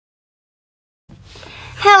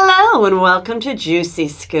Hello and welcome to Juicy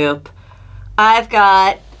Scoop. I've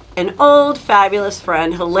got an old fabulous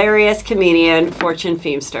friend, hilarious comedian, Fortune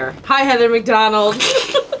Feimster. Hi, Heather McDonald.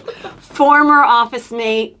 Former office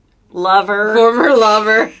mate, lover. Former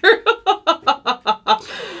lover.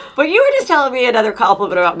 But you were just telling me another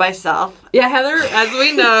compliment about myself. Yeah, Heather, as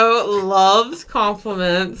we know, loves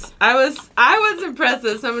compliments. I was impressed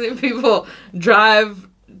that so many people drive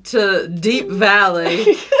to Deep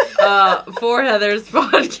Valley for Heather's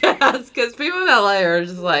podcast, because people in LA are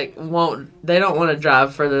just like they don't want to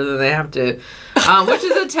drive further than they have to, which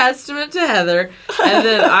is a testament to Heather. And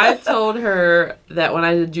then I told her that when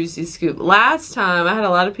I did Juicy Scoop last time, I had a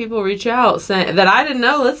lot of people reach out saying that I didn't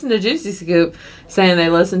know listen to Juicy Scoop, saying they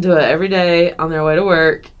listen to it every day on their way to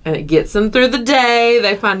work, and it gets them through the day.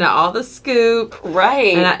 They find out all the scoop.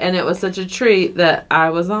 Right. And it was such a treat that I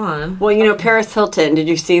was on. Well, you know, Paris Hilton, did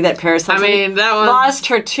you see that Paris Hilton that one lost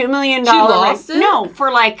her $2 million? She lost it? No,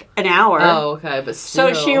 for like an hour. Oh, okay, but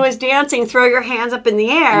still. So she was dancing, throw your hands up in the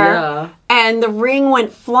air. Yeah. And the ring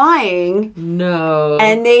went flying. No.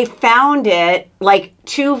 And they found it like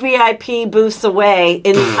 2 VIP booths away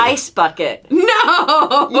in the ice bucket.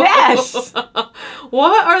 No. Yes.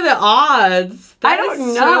 What are the odds? I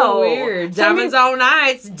don't know. So weird. Diamonds on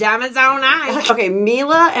ice. Diamonds on ice. Okay,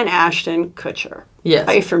 Mila and Ashton Kutcher. Yes.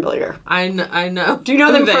 Are you familiar? I know. Do you know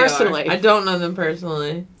who them they personally? are. I don't know them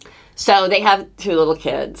personally. So they have 2 little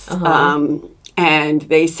kids. Uh-huh. And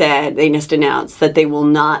they just announced that they will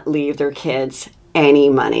not leave their kids any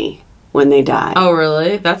money when they die. Oh,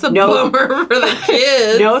 really? That's a bummer for the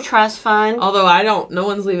kids. No trust fund. Although no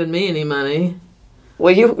one's leaving me any money.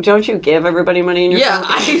 Well, don't you give everybody money in your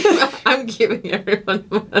family? Yeah, I'm giving everyone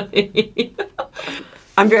money.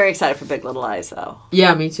 I'm very excited for Big Little Lies, though.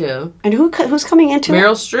 Yeah, me too. And who's coming into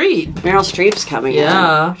Meryl it? Streep. Meryl Streep's coming in.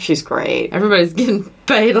 Yeah. She's great. Everybody's getting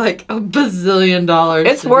paid like $1 bazillion.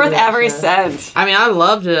 It's worth every cent. I mean, I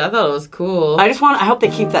loved it. I thought it was cool. I hope they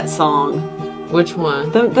keep that song. Which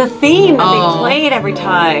one? The theme that they played every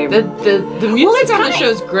time. The music on the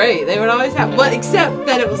show's great. They would always have, except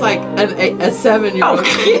that it was like a 7-year-old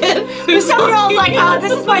kid. The 7-year-old's like,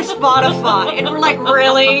 this is my Spotify. And we're like,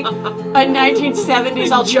 really? A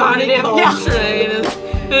 1970s alternative? Coltrane.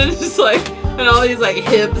 And it's just like, and all these like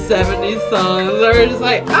hip 70s songs. They were just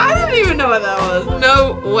like, I didn't even know what that was.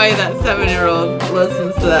 No way that 7-year-old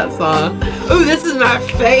listens to that song. Ooh, this is my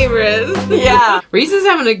favorite. Yeah. Reese is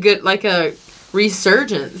having a good, a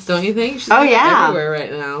resurgence, don't you think? She's everywhere right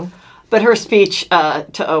now. But her speech to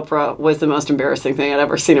Oprah was the most embarrassing thing I'd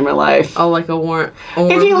ever seen in my life. Oh, like a warm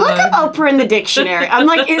if you look up Oprah in the dictionary, I'm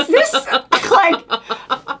like, is this like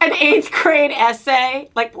an 8th grade essay?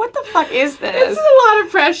 Like, what the fuck is this? It's a lot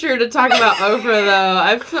of pressure to talk about Oprah,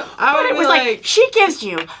 though. But it was like, she gives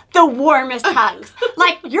you the warmest hugs.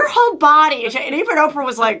 Like, your whole body. And even Oprah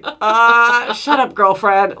was like, shut up,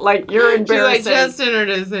 girlfriend. Like, you're embarrassing. She's like, just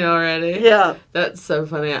introduced me already. Yeah. That's so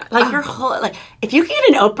funny. Like, your whole, if you get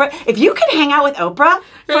an Oprah, if you can hang out with Oprah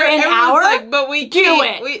for an hour, like, but we do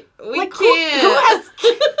can't. it. We like, can't. Who has...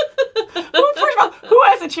 First of all, who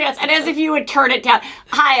has a chance? And as if you would turn it down.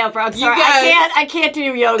 Hi, Oprah. I'm sorry, I can't do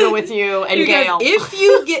yoga with you and Gail. If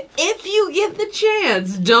you get the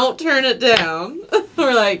chance, don't turn it down.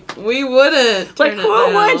 We're like, we wouldn't. Turn it down.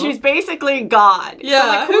 Who would? She's basically God. Yeah. So,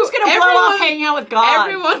 like, who's gonna blow off hanging out with God?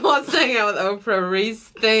 Everyone wants to hang out with Oprah. Reese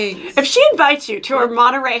thinks. If she invites you to her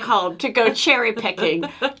Monterey home to go cherry picking,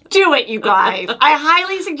 do it, you guys. I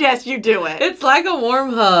highly suggest you do it. It's like a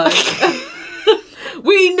warm hug.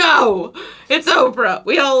 We know it's Oprah.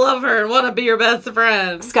 We all love her and want to be your best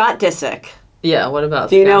friend. Scott Disick. Yeah, what about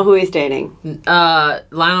Do you know who he's dating?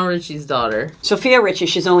 Lionel Richie's daughter. Sophia Ritchie.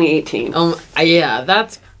 She's only 18. Yeah,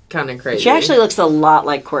 that's kind of crazy. She actually looks a lot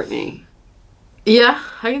like Courtney. Yeah,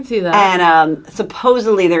 I can see that. And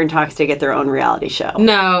supposedly they're in talks to get their own reality show.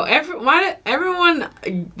 No, everyone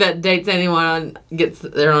that dates anyone gets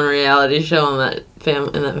their own reality show in that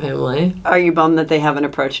family. Are you bummed that they haven't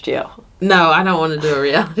approached you? No, I don't want to do a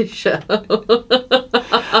reality show. It'd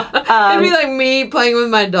be like me playing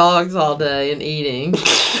with my dogs all day and eating.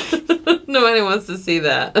 Nobody wants to see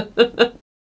that.